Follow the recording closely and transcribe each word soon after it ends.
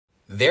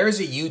There's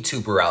a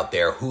YouTuber out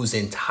there whose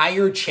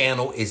entire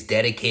channel is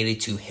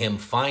dedicated to him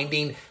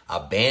finding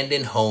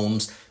abandoned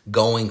homes,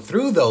 going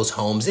through those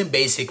homes, and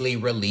basically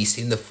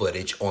releasing the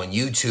footage on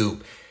YouTube.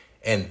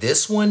 And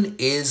this one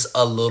is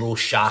a little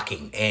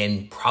shocking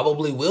and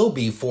probably will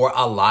be for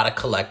a lot of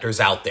collectors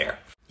out there.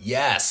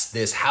 Yes,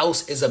 this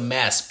house is a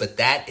mess, but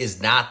that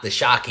is not the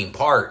shocking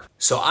part.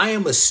 So I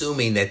am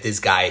assuming that this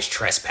guy is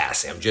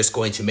trespassing. I'm just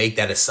going to make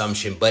that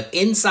assumption. But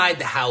inside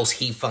the house,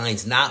 he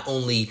finds not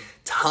only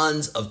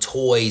tons of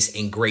toys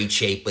in great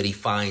shape, but he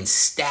finds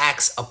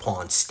stacks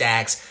upon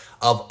stacks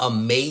of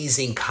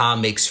amazing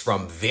comics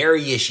from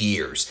various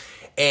years.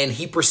 And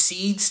he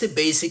proceeds to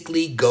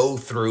basically go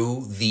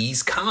through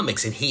these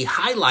comics, and he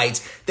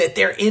highlights that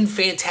they're in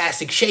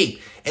fantastic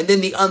shape. And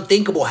then the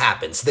unthinkable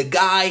happens. The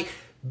guy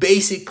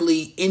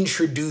basically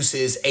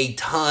introduces a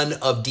ton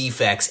of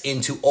defects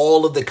into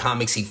all of the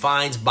comics he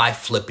finds by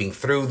flipping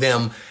through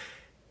them.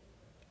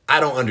 I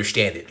don't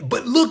understand it,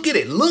 but look at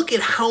it. Look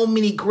at how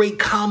many great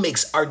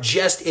comics are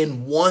just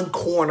in one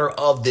corner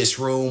of this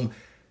room.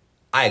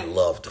 I'd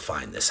love to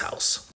find this house.